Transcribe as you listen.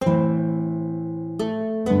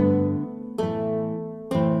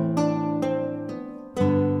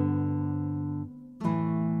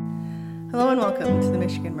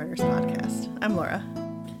Michigan Murders Podcast. I'm Laura.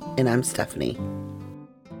 And I'm Stephanie.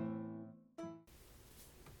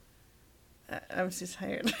 I was just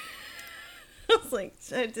tired. I was like,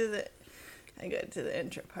 I got to the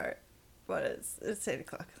intro part. But it's 8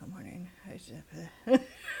 o'clock in the morning.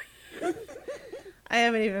 I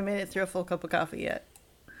haven't even made it through a full cup of coffee yet.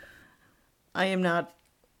 I'm not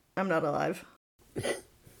alive.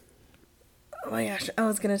 Oh my gosh, I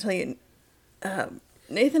was going to tell you,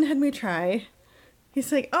 Nathan had me try. He's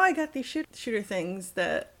like, oh, I got these shooter things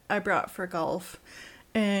that I brought for golf.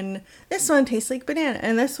 And this one tastes like banana,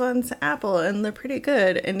 and this one's apple, and they're pretty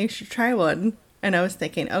good, and you should try one. And I was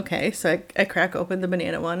thinking, okay, so I crack open the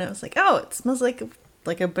banana one, and I was like, oh, it smells like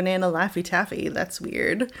a banana Laffy Taffy. That's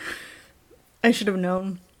weird. I should have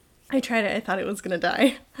known. I tried it. I thought it was going to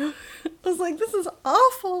die. I was like, this is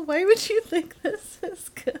awful. Why would you think this is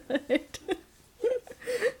good?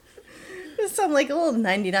 It's some like a little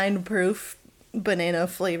 99 proof banana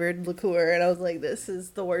flavored liqueur, and I was like, this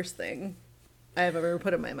is the worst thing I've ever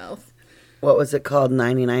put in my mouth. What was it called?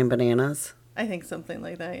 99 Bananas? I think something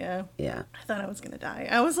like that, yeah. Yeah. I thought I was going to die.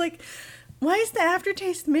 I was like, why is the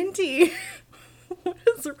aftertaste minty? What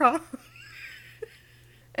is wrong?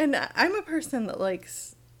 And I'm a person that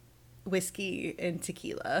likes whiskey and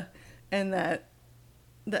tequila, and that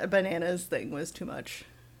bananas thing was too much.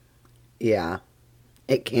 Yeah,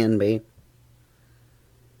 it can be.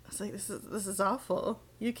 I was like, this is awful.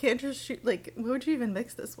 You can't just shoot, like, what would you even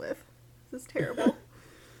mix this with? This is terrible.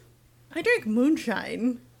 I drank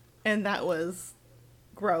moonshine, and that was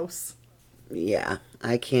gross. Yeah,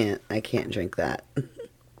 I can't drink that.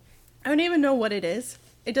 I don't even know what it is.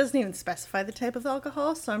 It doesn't even specify the type of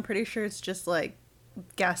alcohol, so I'm pretty sure it's just like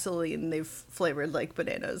gasoline they've flavored like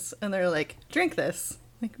bananas. And they're like, drink this.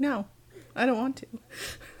 Like, no, I don't want to.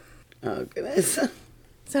 Oh, goodness.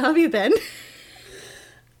 So how have you been?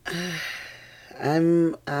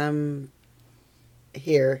 I'm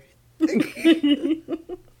here.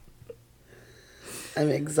 I'm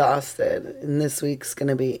exhausted. And this week's going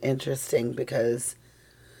to be interesting because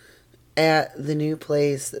at the new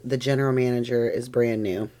place, the general manager is brand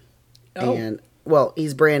new. Oh. And, well,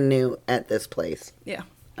 he's brand new at this place. Yeah.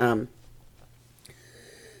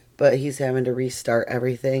 But he's having to restart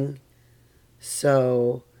everything.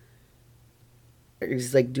 So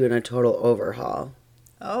he's like doing a total overhaul.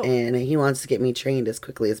 Oh. And he wants to get me trained as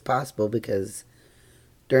quickly as possible because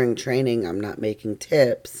during training I'm not making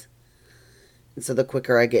tips. And so the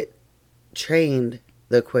quicker I get trained,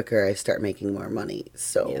 the quicker I start making more money.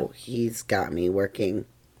 So He's got me working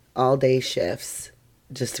all day shifts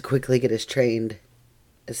just to quickly get us trained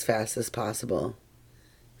as fast as possible.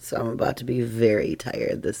 So I'm about to be very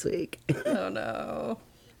tired this week. Oh no.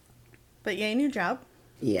 But yay, new job.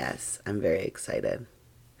 Yes, I'm very excited.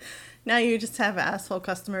 Now you just have asshole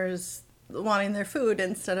customers wanting their food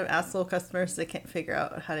instead of asshole customers that can't figure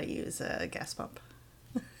out how to use a gas pump.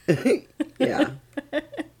 Yeah.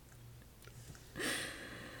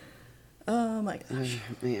 Oh my gosh.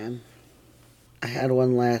 Man. I had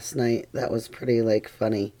one last night that was pretty, like,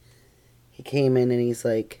 funny. He came in and he's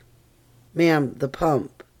like, ma'am, the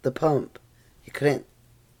pump. He couldn't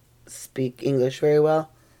speak English very well.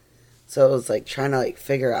 So I was, like, trying to, like,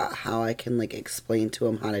 figure out how I can, like, explain to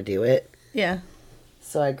him how to do it. Yeah.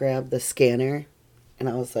 So I grabbed the scanner and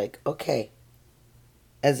I was like, okay.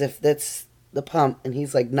 As if that's the pump. And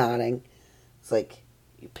he's, like, nodding. It's like,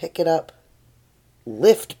 you pick it up,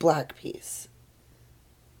 lift black piece.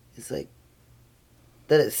 He's like,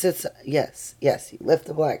 that it sits, yes, you lift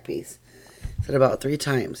the black piece. Said about 3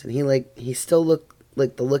 times. And he still looked,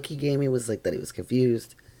 like, the look he gave me was like that he was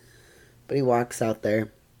confused. But he walks out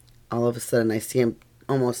there. All of a sudden, I see him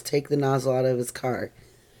almost take the nozzle out of his car.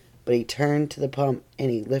 But he turned to the pump, and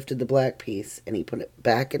he lifted the black piece, and he put it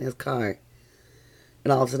back in his car.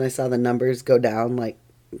 And all of a sudden, I saw the numbers go down, like,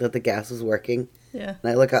 that the gas was working. Yeah.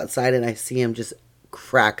 And I look outside, and I see him just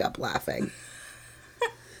crack up laughing.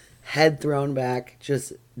 Head thrown back,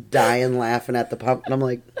 just dying laughing at the pump. And I'm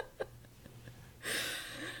like...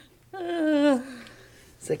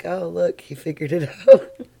 It's like, oh, look, he figured it out.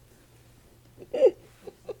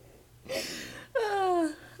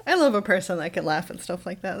 I love a person that can laugh and stuff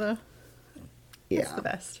like that, though. Yeah. That's the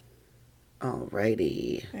best.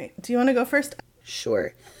 Alrighty. All right. Do you want to go first?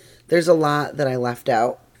 Sure. There's a lot that I left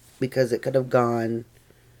out because it could have gone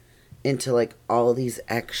into, like, all these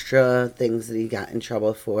extra things that he got in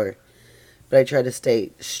trouble for. But I tried to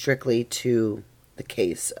stay strictly to the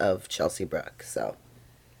case of Chelsea Bruck. So,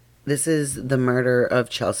 this is the murder of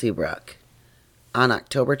Chelsea Bruck. On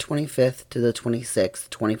October 25th to the 26th,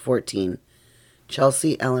 2014,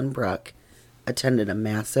 Chelsea Ellen Bruck attended a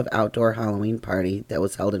massive outdoor Halloween party that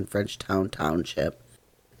was held in Frenchtown Township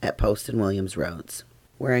at Post and Williams Roads,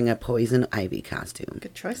 wearing a poison ivy costume.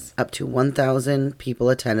 Good choice. Up to 1,000 people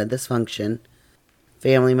attended this function.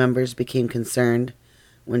 Family members became concerned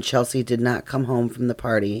when Chelsea did not come home from the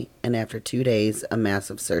party, and after 2 days, a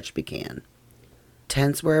massive search began.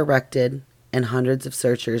 Tents were erected, and hundreds of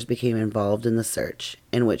searchers became involved in the search,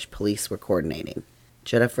 in which police were coordinating.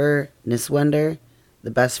 Jennifer Niswender,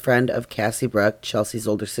 the best friend of Cassie Bruck, Chelsea's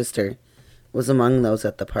older sister, was among those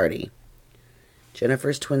at the party.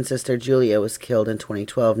 Jennifer's twin sister Julia was killed in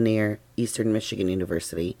 2012 near Eastern Michigan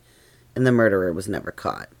University, and the murderer was never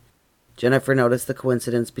caught. Jennifer noticed the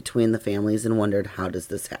coincidence between the families and wondered, how does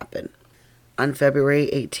this happen? On February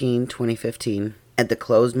 18, 2015, at the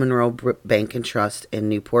closed Monroe Bank and Trust in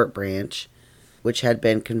Newport branch, which had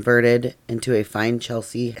been converted into a Find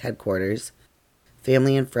Chelsea headquarters,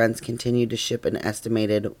 family and friends continued to ship an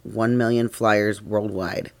estimated 1 million flyers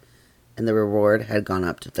worldwide, and the reward had gone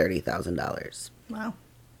up to $30,000. Wow.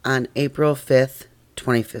 On April 5th,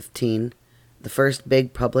 2015, the first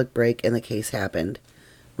big public break in the case happened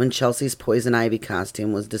when Chelsea's poison ivy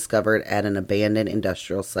costume was discovered at an abandoned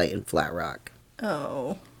industrial site in Flat Rock.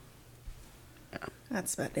 Oh. Yeah.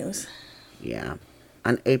 That's bad news. Yeah.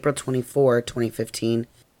 On April 24, 2015,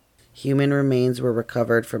 human remains were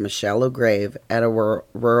recovered from a shallow grave at a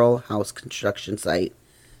rural house construction site,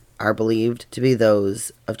 are believed to be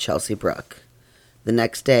those of Chelsea Bruck. The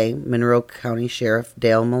next day, Monroe County Sheriff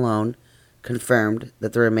Dale Malone confirmed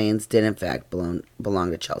that the remains did in fact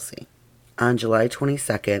belong to Chelsea. On July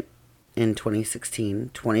 22nd, in 2016,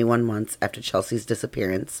 21 months after Chelsea's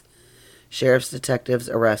disappearance, sheriff's detectives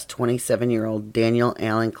arrest 27-year-old Daniel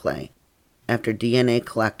Allen Clay after DNA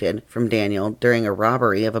collected from Daniel during a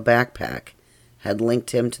robbery of a backpack had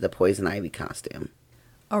linked him to the poison ivy costume.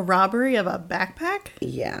 A robbery of a backpack?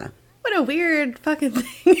 Yeah. What a weird fucking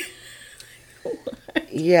thing.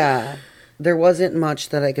 Yeah. There wasn't much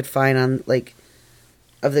that I could find on, like,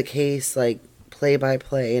 of the case, like,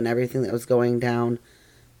 play-by-play and everything that was going down,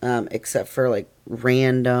 except for, like,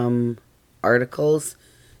 random articles.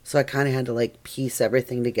 So I kind of had to, like, piece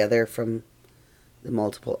everything together from the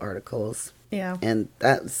multiple articles. Yeah. And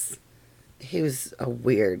he was a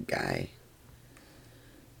weird guy.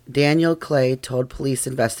 Daniel Clay told police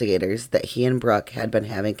investigators that he and Bruck had been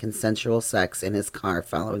having consensual sex in his car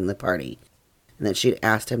following the party, and that she'd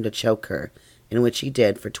asked him to choke her, in which he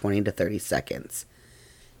did for 20 to 30 seconds.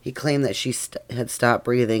 He claimed that she had stopped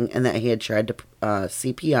breathing and that he had tried to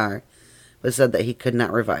CPR, but said that he could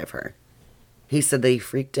not revive her. He said that he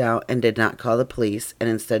freaked out and did not call the police and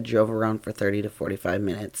instead drove around for 30 to 45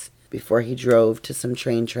 minutes before he drove to some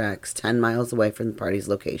train tracks 10 miles away from the party's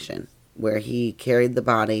location, where he carried the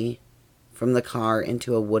body from the car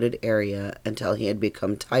into a wooded area until he had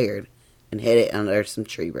become tired and hid it under some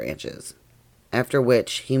tree branches. After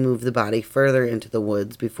which, he moved the body further into the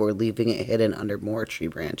woods before leaving it hidden under more tree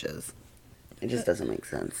branches. It just doesn't make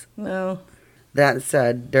sense. No. That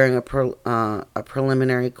said, during a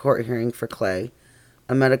preliminary court hearing for Clay,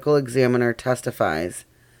 a medical examiner testifies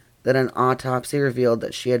that an autopsy revealed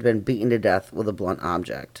that she had been beaten to death with a blunt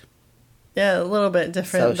object. Yeah, a little bit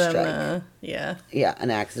different So than, yeah. Yeah, an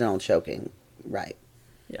accidental choking. Right.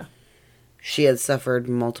 Yeah. She had suffered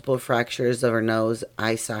multiple fractures of her nose,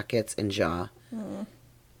 eye sockets, and jaw.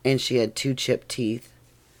 And she had 2 chipped teeth.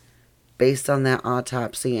 Based on that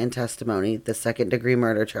autopsy and testimony, the second-degree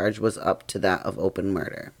murder charge was up to that of open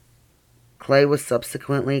murder. Clay was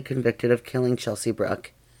subsequently convicted of killing Chelsea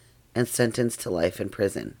Bruck and sentenced to life in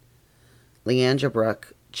prison. Leandra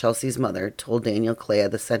Bruck, Chelsea's mother, told Daniel Clay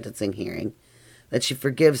at the sentencing hearing that she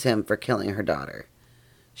forgives him for killing her daughter.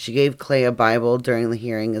 She gave Clay a Bible during the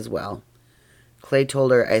hearing as well. Clay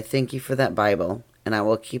told her, "I thank you for that Bible, and I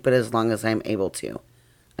will keep it as long as I am able to.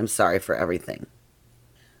 I'm sorry for everything."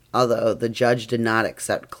 Although the judge did not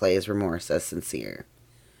accept Clay's remorse as sincere.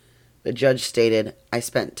 The judge stated, "I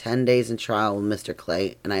spent 10 days in trial with Mr.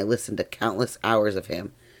 Clay, and I listened to countless hours of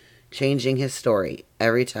him, changing his story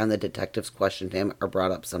every time the detectives questioned him or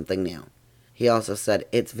brought up something new." He also said,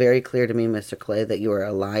 "It's very clear to me, Mr. Clay, that you are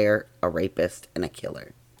a liar, a rapist, and a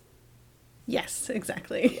killer." Yes,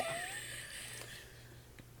 exactly. Yeah.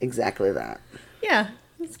 Exactly that. Yeah,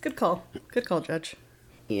 it's a good call. Good call, Judge.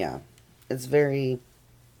 Yeah. It's very...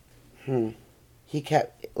 He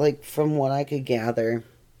kept, like, from what I could gather,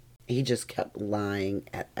 he just kept lying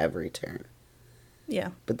at every turn. Yeah.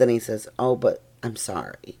 But then he says, "Oh, but I'm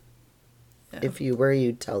sorry. Yeah. If you were,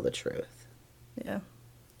 you'd tell the truth." Yeah.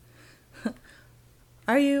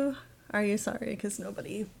 Are you sorry? Because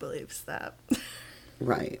nobody believes that.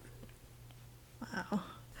 Right. Wow.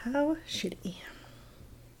 How shitty.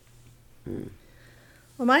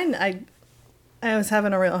 Well, mine, I was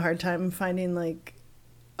having a real hard time finding, like,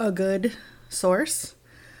 a good source.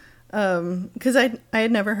 Because I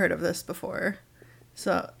had never heard of this before.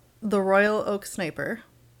 So, the Royal Oak Sniper.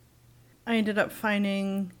 I ended up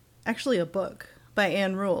finding actually a book by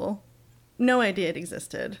Anne Rule. No idea it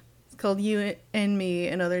existed. It's called You and Me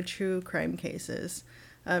and Other True Crime Cases.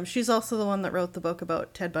 She's also the one that wrote the book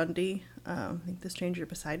about Ted Bundy, I think The Stranger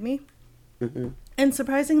Beside Me. Mm-hmm. And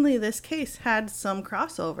surprisingly, this case had some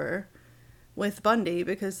crossover with Bundy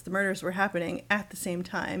because the murders were happening at the same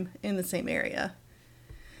time in the same area.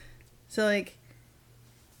 So, like,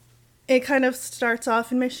 it kind of starts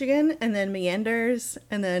off in Michigan and then meanders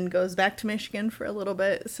and then goes back to Michigan for a little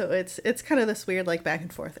bit. So it's kind of this weird, like, back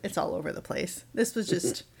and forth. It's all over the place. This was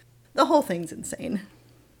just, the whole thing's insane.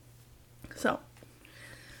 So,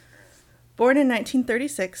 born in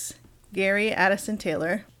 1936, Gary Addison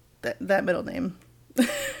Taylor, that middle name.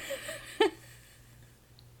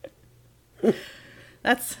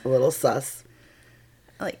 That's a little sus.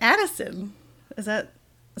 Like, Addison. Is that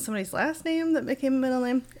somebody's last name that became a middle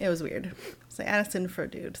name? It was weird. It's like Addison for a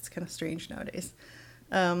dude. It's kind of strange nowadays.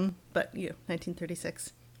 But,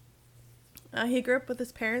 1936. He grew up with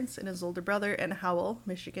his parents and his older brother in Howell,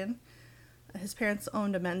 Michigan. His parents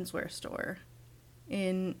owned a menswear store.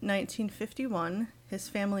 In 1951, his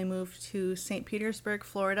family moved to St. Petersburg,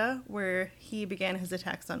 Florida, where he began his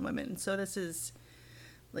attacks on women. So this is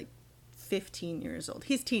like 15 years old.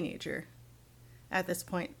 He's a teenager at this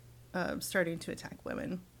point, starting to attack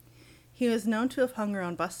women. He was known to have hung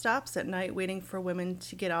around bus stops at night waiting for women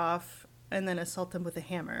to get off and then assault them with a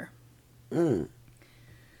hammer. Mm.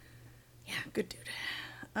 Yeah, good dude.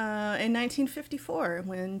 In 1954,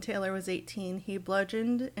 when Taylor was 18, he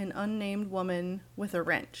bludgeoned an unnamed woman with a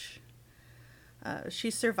wrench. She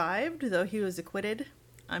survived, though he was acquitted.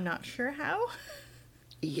 I'm not sure how.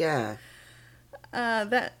 Yeah.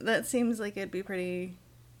 That seems like it'd be pretty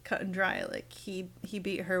cut and dry. Like, he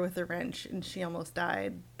beat her with a wrench and she almost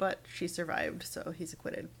died, but she survived, so he's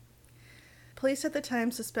acquitted. Police at the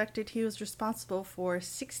time suspected he was responsible for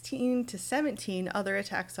 16 to 17 other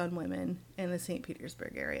attacks on women in the St.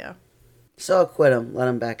 Petersburg area. So acquit him. Let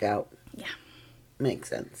him back out. Yeah. Makes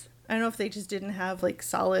sense. I don't know if they just didn't have, like,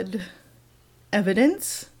 solid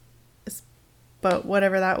evidence, but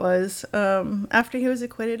whatever that was. After he was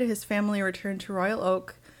acquitted, his family returned to Royal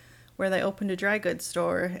Oak, where they opened a dry goods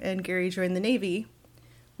store, and Gary joined the Navy,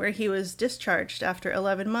 where he was discharged after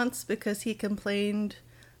 11 months because he complained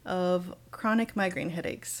of chronic migraine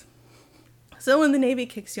headaches. So when the Navy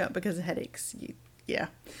kicks you out because of headaches, yeah.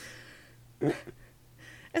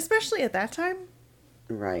 Especially at that time.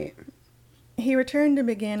 Right. He returned and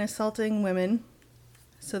began assaulting women.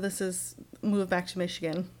 So this is moved back to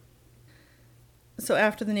Michigan. So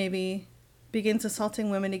after the Navy, begins assaulting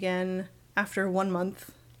women again after 1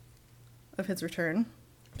 month of his return.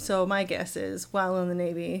 So my guess is, while in the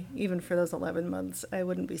Navy, even for those 11 months, I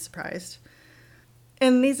wouldn't be surprised.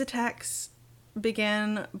 And these attacks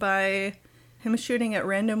began by him shooting at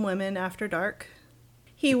random women after dark.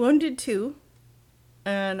 He wounded 2,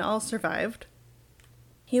 and all survived.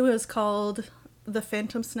 He was called the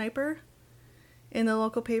Phantom Sniper in the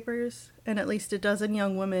local papers, and at least a dozen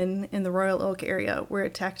young women in the Royal Oak area were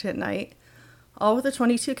attacked at night, all with a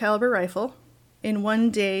 .22 caliber rifle. In one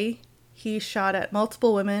day, he shot at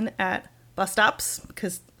multiple women at bus stops,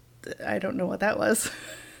 because I don't know what that was.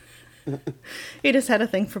 He just had a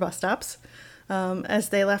thing for bus stops, as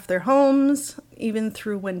they left their homes, even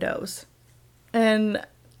through windows. And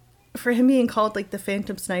for him being called, like, the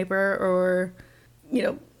Phantom Sniper, or,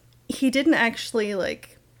 he didn't actually,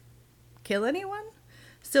 like, kill anyone.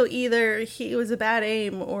 So either he was a bad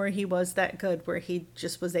aim, or he was that good where he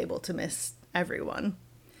just was able to miss everyone.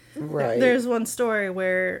 Right. There's one story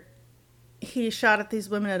where he shot at these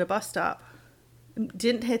women at a bus stop,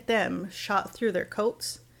 didn't hit them, shot through their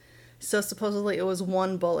coats. So supposedly it was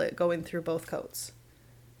one bullet going through both coats,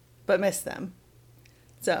 but missed them.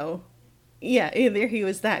 So, yeah, either he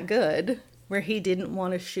was that good, where he didn't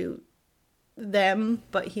want to shoot them,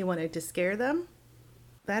 but he wanted to scare them.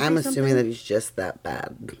 I'm assuming that he's just that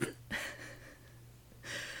bad.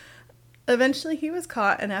 Eventually he was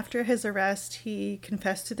caught, and after his arrest, he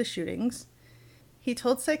confessed to the shootings. He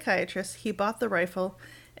told psychiatrists he bought the rifle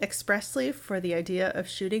expressly for the idea of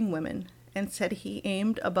shooting women, and said he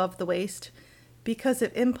aimed above the waist because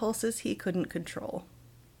of impulses he couldn't control.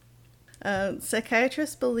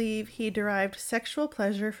 Psychiatrists believe he derived sexual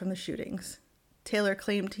pleasure from the shootings. Taylor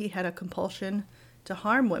claimed he had a compulsion to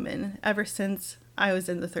harm women ever since I was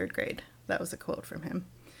in the 3rd grade. That was a quote from him.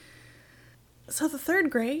 So the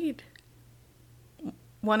 3rd grade,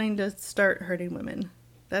 wanting to start hurting women.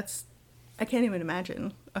 I can't even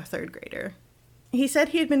imagine a 3rd grader. He said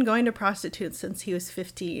he had been going to prostitutes since he was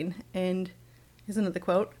 15, and here's another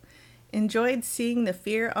quote, enjoyed seeing the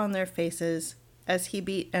fear on their faces as he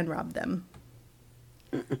beat and robbed them.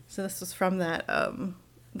 So this was from that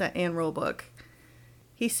Anne Rule book.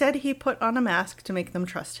 He said he put on a mask to make them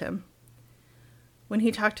trust him. When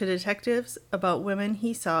he talked to detectives about women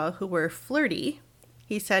he saw who were flirty,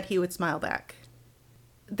 he said he would smile back.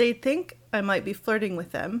 They'd think I might be flirting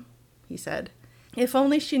with them, he said. If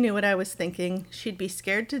only she knew what I was thinking, she'd be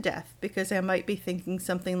scared to death because I might be thinking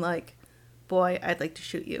something like, boy, I'd like to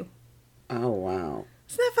shoot you. Oh, wow.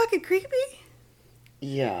 Isn't that fucking creepy?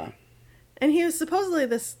 Yeah. And he was supposedly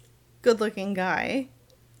this good-looking guy.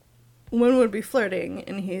 One would be flirting,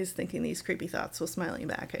 and he's thinking these creepy thoughts while smiling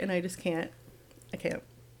back. And I can't.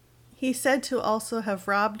 He said to also have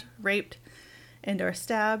robbed, raped, and or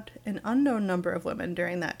stabbed an unknown number of women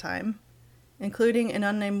during that time, including an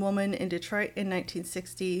unnamed woman in Detroit in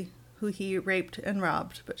 1960 who he raped and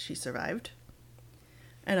robbed, but she survived.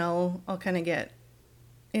 And I'll kind of get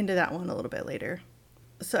into that one a little bit later.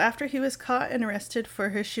 So after he was caught and arrested for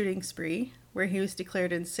his shooting spree, where he was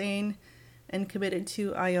declared insane and committed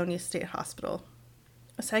to Ionia State Hospital,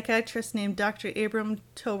 a psychiatrist named Dr. Abram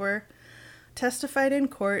Tober testified in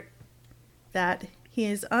court that he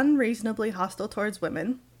is unreasonably hostile towards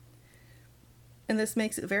women, and this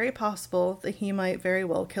makes it very possible that he might very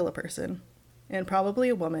well kill a person, and probably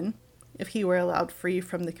a woman, if he were allowed free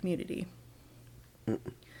from the community.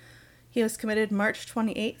 He was committed March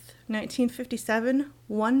 28th, 1957,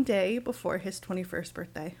 one day before his 21st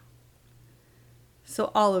birthday.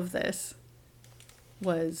 So all of this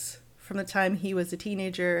was from the time he was a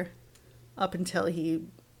teenager up until he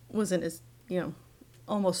was in his,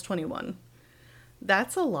 almost 21.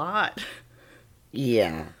 That's a lot.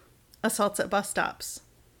 Yeah. Assaults at bus stops,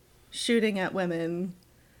 shooting at women,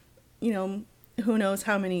 who knows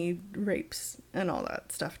how many rapes and all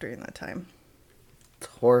that stuff during that time. It's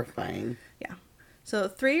horrifying. Yeah. So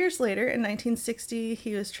 3 years later, in 1960,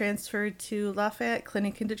 he was transferred to Lafayette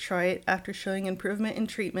Clinic in Detroit after showing improvement in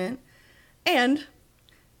treatment, and,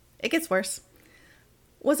 it gets worse,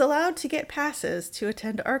 was allowed to get passes to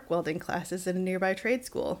attend arc welding classes at a nearby trade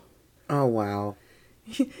school. Oh, wow.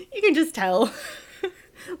 You can just tell.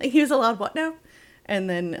 Like, he was allowed what now? And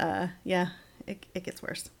then, it gets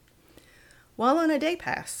worse. While on a day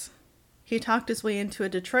pass, he talked his way into a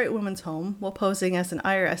Detroit woman's home while posing as an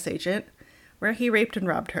IRS agent, where he raped and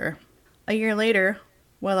robbed her. A year later,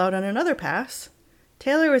 while out on another pass,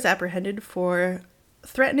 Taylor was apprehended for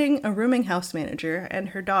threatening a rooming house manager and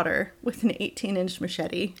her daughter with an 18-inch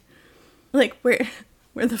machete. Like, where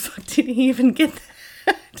the fuck did he even get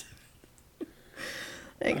that?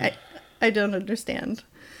 Like, I don't understand.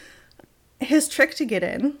 His trick to get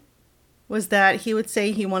in was that he would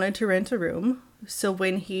say he wanted to rent a room, so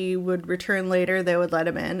when he would return later, they would let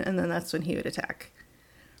him in, and then that's when he would attack.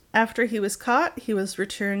 After he was caught, he was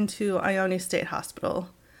returned to Ionia State Hospital.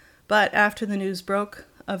 But after the news broke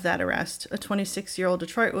of that arrest, a 26-year-old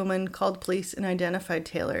Detroit woman called police and identified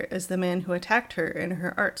Taylor as the man who attacked her in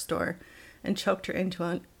her art store and choked her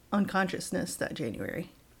into unconsciousness that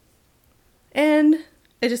January. And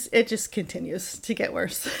it just continues to get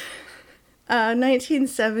worse.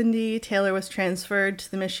 1970, Taylor was transferred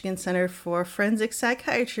to the Michigan Center for Forensic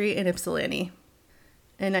Psychiatry in Ypsilanti.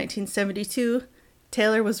 In 1972,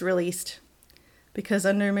 Taylor was released because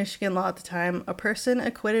under Michigan law at the time, a person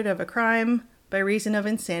acquitted of a crime by reason of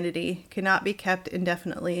insanity cannot be kept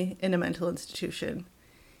indefinitely in a mental institution.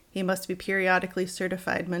 He must be periodically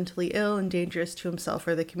certified mentally ill and dangerous to himself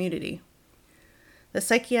or the community. The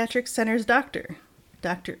psychiatric center's doctor,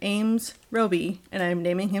 Dr. Ames Roby, and I'm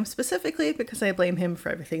naming him specifically because I blame him for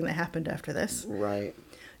everything that happened after this, Right.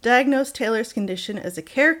 diagnosed Taylor's condition as a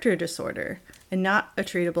character disorder and not a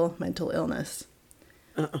treatable mental illness.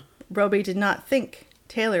 Roby did not think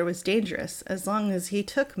Taylor was dangerous as long as he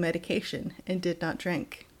took medication and did not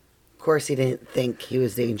drink. Of course he didn't think he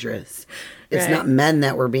was dangerous. It's Right. not men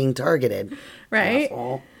that were being targeted. Right?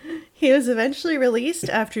 Asshole. He was eventually released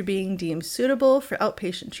after being deemed suitable for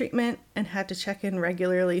outpatient treatment and had to check in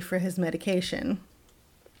regularly for his medication.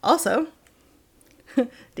 Also, do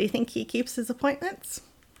you think he keeps his appointments?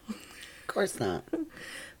 Of course not.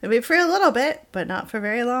 Maybe for a little bit, but not for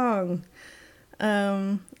very long.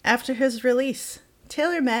 After his release,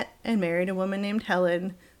 Taylor met and married a woman named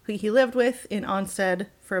Helen, who he lived with in Onstead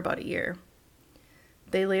for about a year.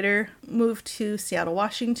 They later moved to Seattle,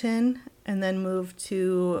 Washington, and then moved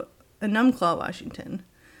to Enumclaw, Washington.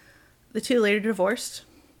 The two later divorced.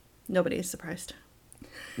 Nobody is surprised.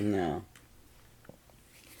 No.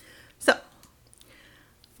 So,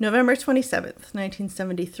 November 27th,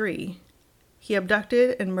 1973, he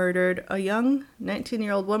abducted and murdered a young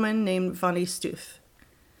 19-year-old woman named Vonnie Stuth.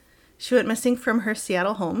 She went missing from her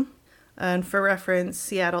Seattle home. And for reference,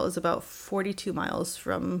 Seattle is about 42 miles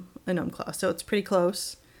from Enumclaw, so it's pretty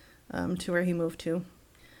close to where he moved to.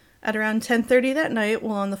 At around 10:30 that night,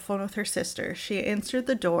 while on the phone with her sister, she answered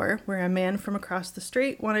the door where a man from across the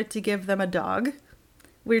street wanted to give them a dog.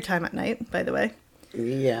 Weird time at night, by the way.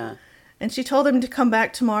 Yeah. And she told him to come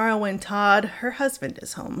back tomorrow when Todd, her husband,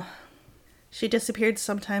 is home. She disappeared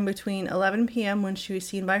sometime between 11 p.m. when she was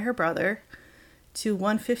seen by her brother to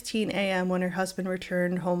 1:15 a.m. when her husband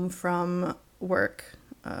returned home from work,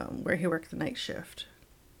 where he worked the night shift.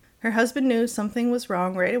 Her husband knew something was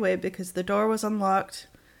wrong right away because the door was unlocked,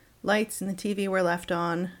 lights and the TV were left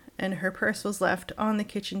on, and her purse was left on the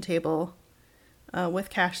kitchen table with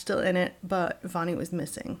cash still in it, but Vonnie was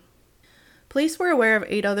missing. Police were aware of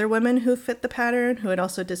 8 other women who fit the pattern who had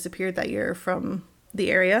also disappeared that year from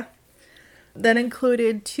the area. That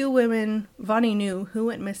included 2 women Vonnie knew who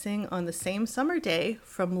went missing on the same summer day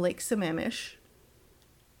from Lake Sammamish.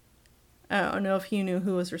 I don't know if you knew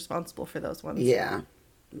who was responsible for those ones. Yeah.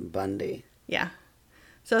 Bundy. Yeah.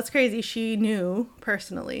 So it's crazy. She knew,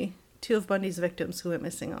 personally, 2 of Bundy's victims who went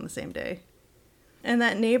missing on the same day. And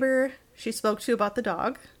that neighbor she spoke to about the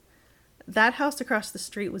dog, that house across the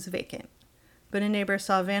street was vacant. But a neighbor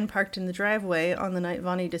saw a van parked in the driveway on the night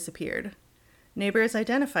Vonnie disappeared. Neighbors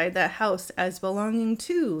identified that house as belonging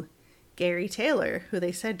to Gary Taylor, who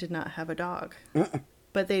they said did not have a dog.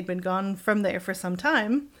 But they'd been gone from there for some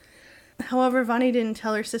time. However, Vonnie didn't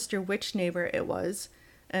tell her sister which neighbor it was,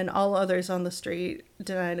 and all others on the street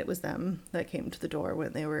denied it was them that came to the door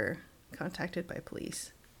when they were contacted by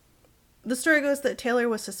police. The story goes that Taylor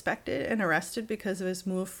was suspected and arrested because of his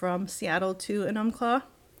move from Seattle to Enumclaw.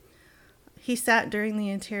 He sat during the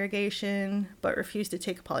interrogation, but refused to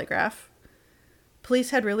take a polygraph.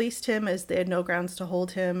 Police had released him as they had no grounds to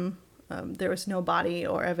hold him. There was no body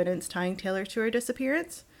or evidence tying Taylor to her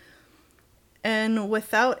disappearance. And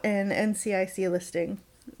without an NCIC listing,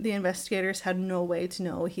 the investigators had no way to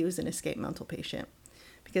know he was an escaped mental patient.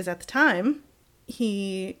 Because at the time,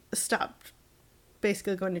 he stopped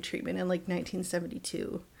basically going to treatment in like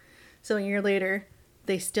 1972. So a year later,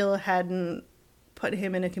 they still hadn't put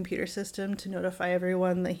him in a computer system to notify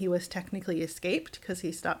everyone that he was technically escaped because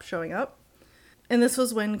he stopped showing up. And this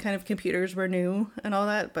was when kind of computers were new and all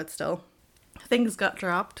that, but still, things got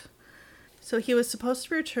dropped. So he was supposed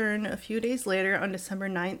to return a few days later on December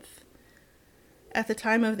 9th. At the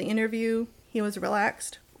time of the interview, he was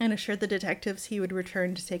relaxed and assured the detectives he would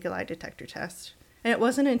return to take a lie detector test. And it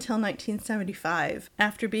wasn't until 1975,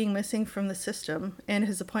 after being missing from the system and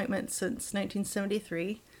his appointment since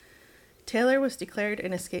 1973, Taylor was declared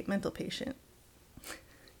an escaped mental patient.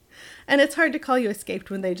 And it's hard to call you escaped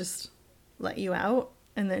when they just let you out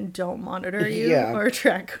and then don't monitor you or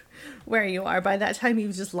track where you are. By that time,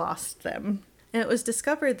 you've just lost them. And it was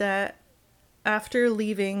discovered that after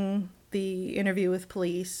leaving the interview with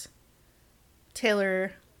police,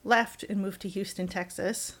 Taylor left and moved to Houston,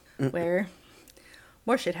 Texas, where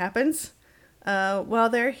more shit happens. While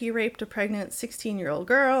there, he raped a pregnant 16-year-old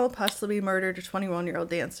girl, possibly murdered a 21-year-old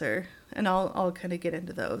dancer, and I'll kind of get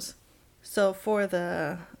into those. So for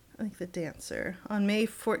the dancer, on May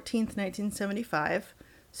 14th, 1975,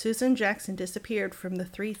 Susan Jackson disappeared from the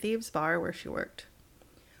Three Thieves bar where she worked.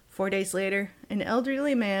 4 days later, an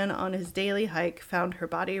elderly man on his daily hike found her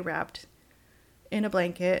body wrapped in a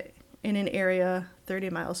blanket in an area 30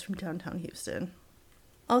 miles from downtown Houston.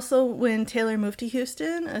 Also, when Taylor moved to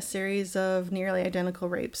Houston, a series of nearly identical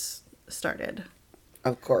rapes started.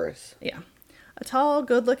 Of course. Yeah. A tall,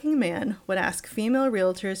 good-looking man would ask female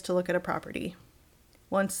realtors to look at a property.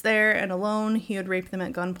 Once there and alone, he would rape them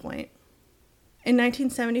at gunpoint. In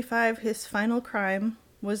 1975, his final crime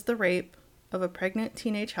was the rape of a pregnant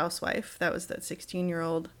teenage housewife. That was that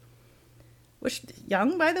 16-year-old, which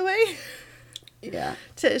young, by the way. Yeah.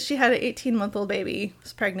 She had an 18-month-old baby,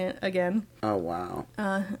 was pregnant again. Oh, wow.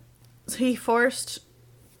 So he forced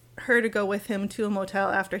her to go with him to a motel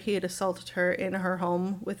after he had assaulted her in her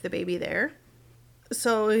home with the baby there.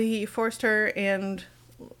 So he forced her, and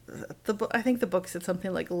I think the book said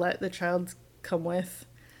something like, let the child come with.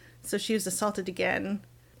 So she was assaulted again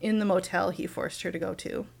in the motel he forced her to go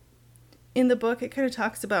to. In the book, it kind of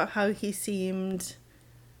talks about how he seemed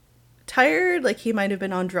tired, like he might have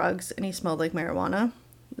been on drugs, and he smelled like marijuana.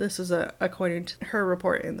 This was according to her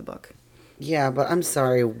report in the book. Yeah, but I'm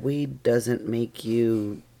sorry, weed doesn't make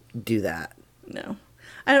you do that. No.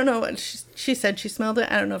 I don't know what she said she smelled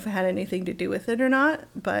it. I don't know if it had anything to do with it or not,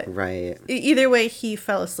 but right. Either way, he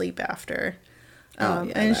fell asleep after,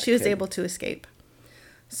 and she was able to escape.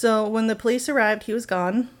 So when the police arrived, he was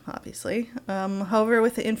gone, obviously. However,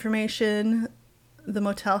 with the information the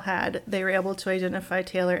motel had, they were able to identify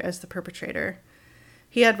Taylor as the perpetrator.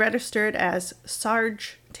 He had registered as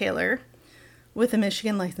Sarge Taylor with a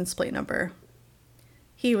Michigan license plate number.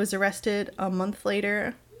 He was arrested a month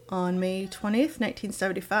later on May 20th,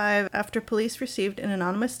 1975, after police received an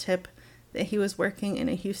anonymous tip that he was working in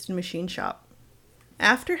a Houston machine shop.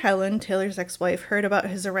 After Helen, Taylor's ex-wife, heard about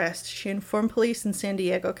his arrest, she informed police in San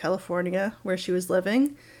Diego, California, where she was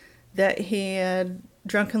living, that he had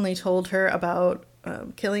drunkenly told her about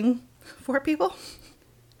killing 4 people.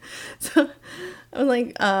 So I'm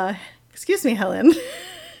like, excuse me, Helen.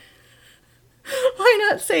 Why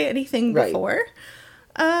not say anything before?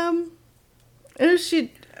 Right.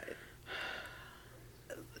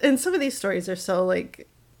 And some of these stories are so, like,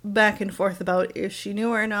 back and forth about if she knew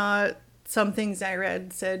or not. Some things I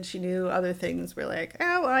read said she knew. Other things were like,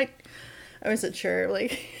 oh, I wasn't sure.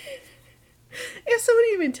 Like, if somebody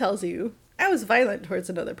even tells you, I was violent towards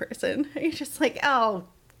another person, you're just like, oh,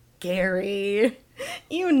 Gary,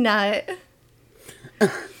 you nut.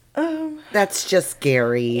 That's just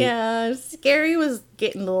Gary. Yeah, Gary was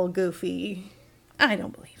getting a little goofy. I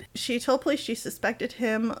don't believe it. She told police she suspected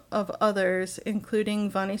him of others, including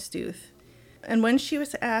Vonnie Stuth. And when she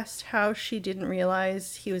was asked how she didn't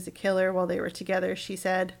realize he was a killer while they were together, she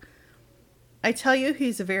said, I tell you,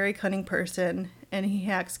 he's a very cunning person, and he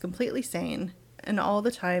acts completely sane, and all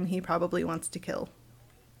the time he probably wants to kill.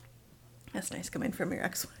 That's nice coming from your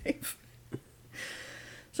ex-wife.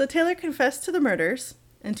 So Taylor confessed to the murders,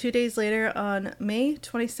 and 2 days later, on May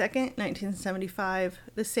 22nd, 1975,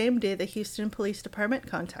 the same day the Houston Police Department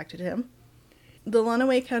contacted him, the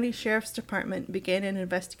Lenawee County Sheriff's Department began an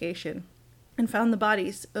investigation and found the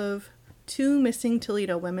bodies of 2 missing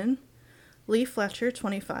Toledo women, Lee Fletcher,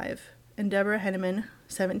 25, and Deborah Henneman,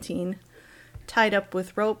 17, tied up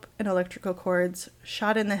with rope and electrical cords,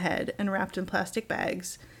 shot in the head and wrapped in plastic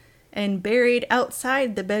bags, and buried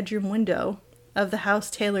outside the bedroom window of the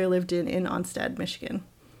house Taylor lived in Onstead, Michigan.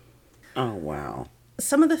 Oh, wow.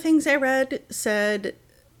 Some of the things I read said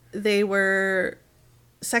they were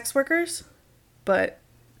sex workers, but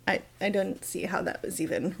I don't see how that was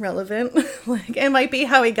even relevant. Like, it might be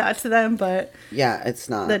how he got to them, but yeah, it's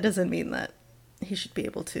not. That doesn't mean that he should be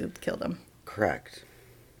able to kill them. Correct.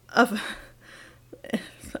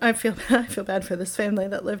 I feel bad for this family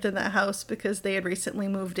that lived in that house because they had recently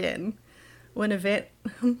moved in when a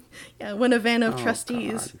van of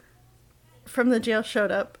trustees from the jail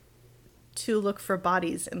showed up to look for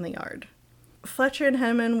bodies in the yard. Fletcher and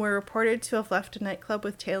Henneman were reported to have left a nightclub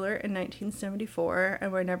with Taylor in 1974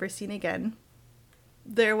 and were never seen again.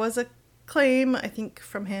 There was a claim, I think,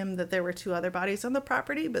 from him that there were 2 other bodies on the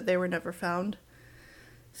property, but they were never found.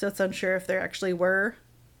 So it's unsure if there actually were,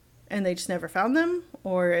 and they just never found them,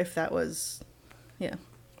 or if that was,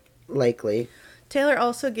 likely. Taylor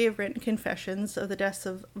also gave written confessions of the deaths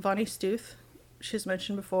of Vonnie Stuth, she's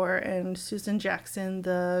mentioned before, and Susan Jackson,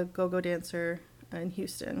 the go-go dancer in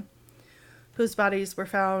Houston, whose bodies were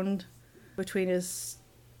found between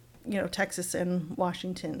Texas and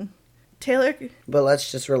Washington. Taylor... But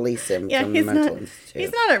let's just release him from the mental institute.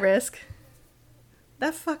 He's not at risk.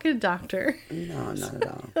 That fucking doctor. No, not at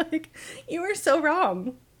all. Like, you were so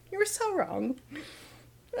wrong. You were so wrong.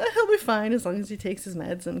 He'll be fine as long as he takes his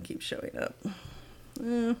meds and keeps showing up.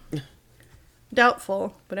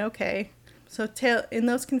 Doubtful, but okay. So in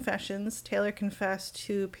those confessions, Taylor confessed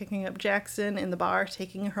to picking up Jackson in the bar,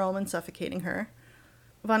 taking her home, and suffocating her.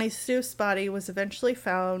 Vonnie Stuth's body was eventually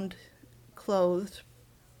found clothed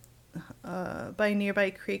by a nearby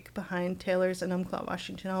creek behind Taylor's Enumclaw,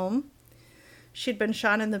 Washington home. She'd been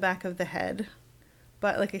shot in the back of the head,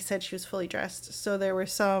 but like I said, she was fully dressed. So there were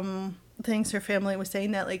some things her family was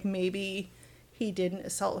saying that, like, maybe he didn't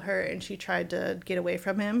assault her and she tried to get away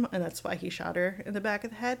from him, and that's why he shot her in the back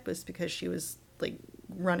of the head, was because she was, like,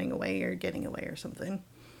 running away or getting away or something.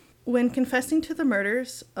 When confessing to the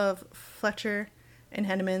murders of Fletcher and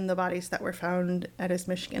Henneman, the bodies that were found at his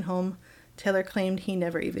Michigan home, Taylor claimed he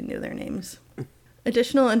never even knew their names.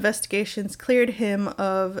 Additional investigations cleared him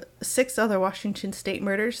of 6 other Washington state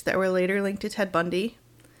murders that were later linked to Ted Bundy.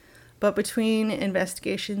 But between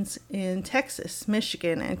investigations in Texas,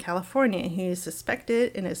 Michigan, and California, he is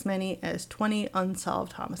suspected in as many as 20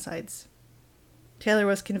 unsolved homicides. Taylor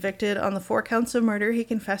was convicted on the 4 counts of murder he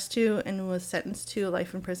confessed to and was sentenced to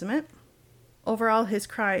life imprisonment. Overall, his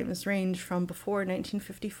crimes range from before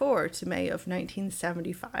 1954 to May of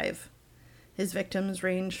 1975. His victims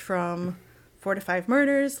range from 4 to 5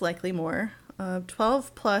 murders, likely more,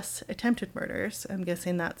 12 plus attempted murders. I'm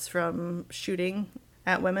guessing that's from shooting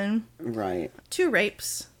at women. Right. 2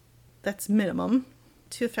 rapes. That's minimum.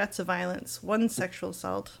 2 threats of violence, 1 sexual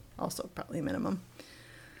assault, also probably minimum.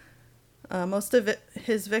 Most of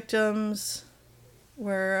his victims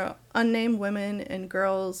were unnamed women and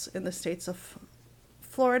girls in the states of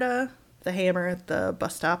Florida, the hammer at the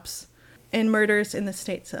bus stops, and murders in the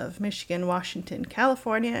states of Michigan, Washington,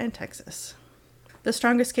 California, and Texas. The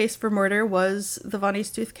strongest case for murder was the Von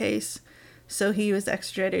Easthuth case, so he was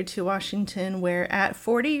extradited to Washington, where at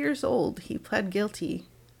 40 years old, he pled guilty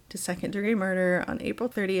to second-degree murder on April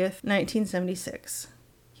 30th, 1976.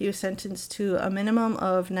 He was sentenced to a minimum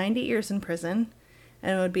of 90 years in prison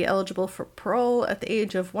and would be eligible for parole at the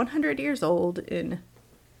age of 100 years old in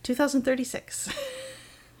 2036.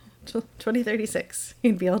 2036,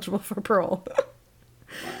 he'd be eligible for parole. Wow.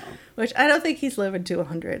 Which I don't think he's living to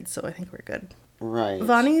 100, so I think we're good. Right.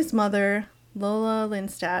 Vonnie's mother, Lola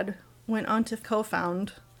Lindstad, went on to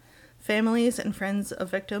co-found Families and Friends of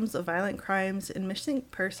Victims of Violent Crimes and Missing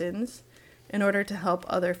Persons in order to help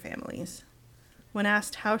other families. When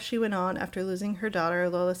asked how she went on after losing her daughter,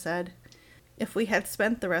 Lola said, "If we had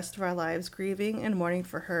spent the rest of our lives grieving and mourning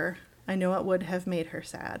for her, I know it would have made her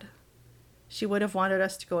sad. She would have wanted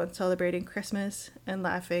us to go on celebrating Christmas and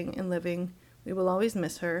laughing and living. We will always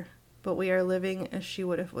miss her, but we are living as she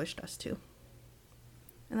would have wished us to."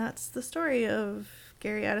 And that's the story of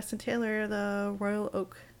Gary Addison Taylor, the Royal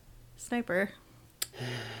Oak sniper.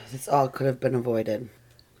 This all could have been avoided.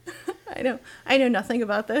 I know nothing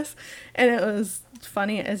about this, and it was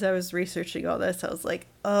funny as I was researching all this. I was like,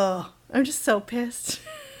 oh, I'm just so pissed.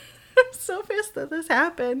 I'm so pissed that this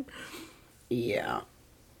happened. Yeah.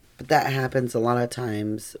 But that happens a lot of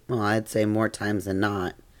times. Well, I'd say more times than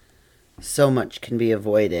not. So much can be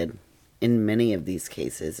avoided in many of these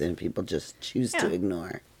cases, and people just choose to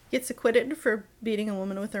ignore. Gets acquitted for beating a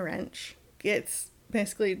woman with a wrench. Gets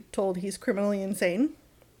basically told he's criminally insane.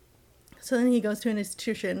 So then he goes to an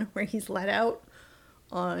institution where he's let out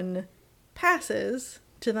on passes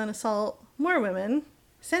to then assault more women,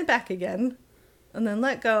 sent back again, and then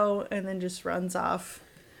let go, and then just runs off.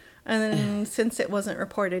 And then since it wasn't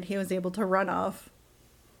reported, he was able to run off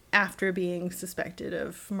after being suspected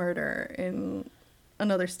of murder in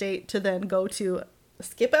another state to then go to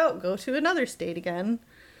another state again.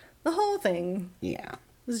 The whole thing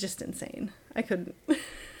was just insane. I couldn't.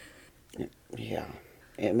 Yeah.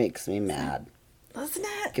 It makes me mad. Doesn't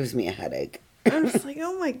it? Gives me a headache. I'm just like,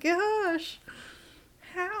 oh my gosh.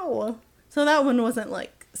 How? So that one wasn't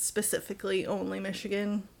like specifically only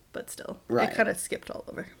Michigan, but still. Right. I kind of skipped all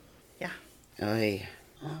over. Yeah. Oy.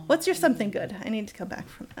 What's your something good? I need to come back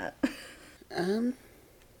from that.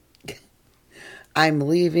 I'm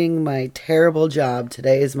leaving my terrible job.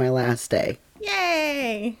 Today is my last day.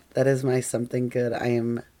 Yay! That is my something good. I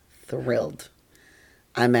am thrilled.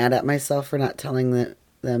 I'm mad at myself for not telling them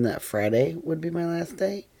that Friday would be my last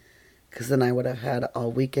day, because then I would have had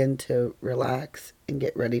all weekend to relax and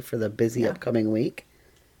get ready for the busy upcoming week.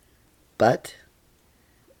 But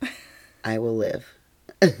I will live.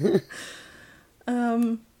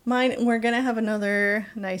 Mine, we're gonna have another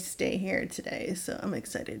nice day here today, so I'm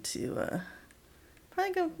excited to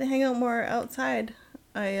probably go hang out more outside.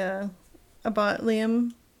 I bought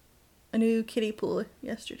Liam a new kiddie pool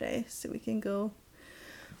yesterday, so we can go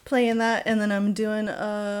play in that, and then I'm doing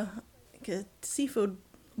a seafood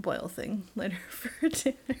boil thing later for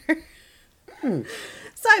dinner.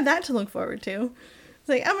 So I have that to look forward to. It's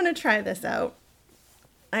like, I'm gonna try this out.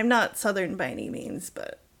 I'm not southern by any means,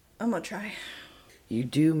 but I'm gonna try. You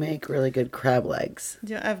do make really good crab legs.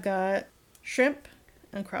 Yeah, I've got shrimp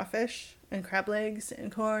and crawfish and crab legs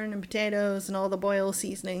and corn and potatoes and all the boil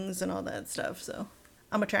seasonings and all that stuff, so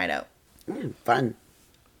I'm gonna try it out. Fun.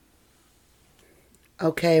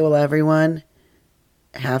 Okay, well, everyone,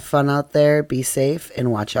 have fun out there, be safe,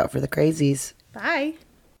 and watch out for the crazies. Bye!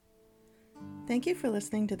 Thank you for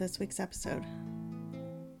listening to this week's episode.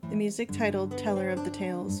 The music titled Teller of the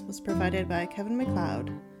Tales was provided by Kevin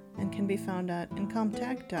MacLeod and can be found at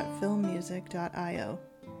incompetech.filmmusic.io.